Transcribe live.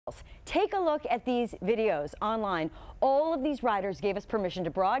Take a look at these videos online. All of these riders gave us permission to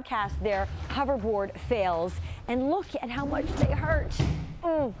broadcast their hoverboard fails, and look at how much they hurt.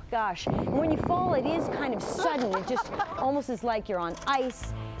 Oh gosh, and when you fall, it is kind of sudden. It just almost is like you're on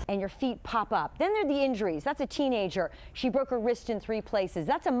ice and your feet pop up. Then there are the injuries. That's a teenager. She broke her wrist in 3 places.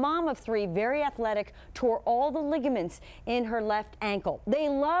 That's a mom of 3, very athletic, tore all the ligaments in her left ankle. They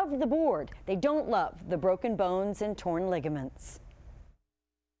love the board. They don't love the broken bones and torn ligaments.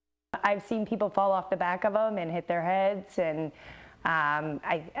 I've seen people fall off the back of them and hit their heads, and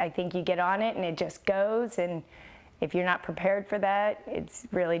I think you get on it and it just goes, and if you're not prepared for that, it's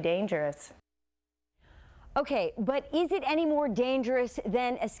really dangerous. Okay, but is it any more dangerous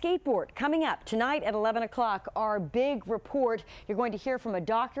than a skateboard? Coming up tonight at 11 o'clock, our big report. You're going to hear from a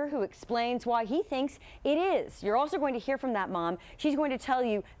doctor who explains why he thinks it is. You're also going to hear from that mom. She's going to tell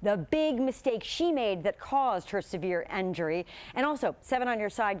you the big mistake she made that caused her severe injury. And also, 7 on Your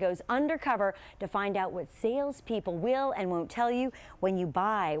Side goes undercover to find out what salespeople will and won't tell you when you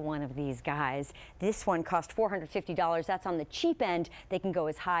buy one of these guys. This one cost $450. That's on the cheap end. They can go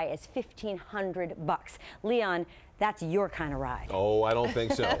as high as $1,500. Leon, that's your kind of ride. Oh, I don't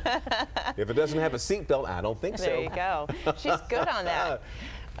think so. If it doesn't have a seatbelt, I don't think so. There you go. She's good on that.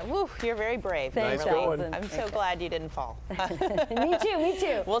 Woo, you're very brave. Thanks, nice going. I'm so glad you didn't fall. Me too, me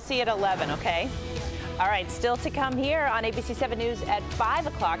too. We'll see you at 11, okay? All right, still to come here on ABC 7 News at 5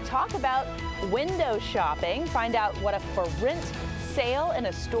 o'clock. Talk about window shopping. Find out what a for rent sale in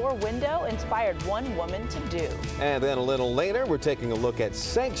a store window inspired one woman to do. And then a little later, we're taking a look at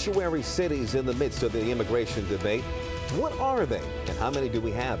sanctuary cities in the midst of the immigration debate. What are they, and how many do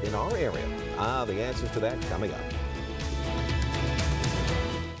we have in our area? The answers to that coming up.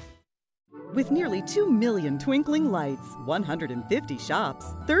 With nearly 2 million twinkling lights, 150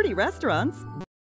 shops, 30 restaurants,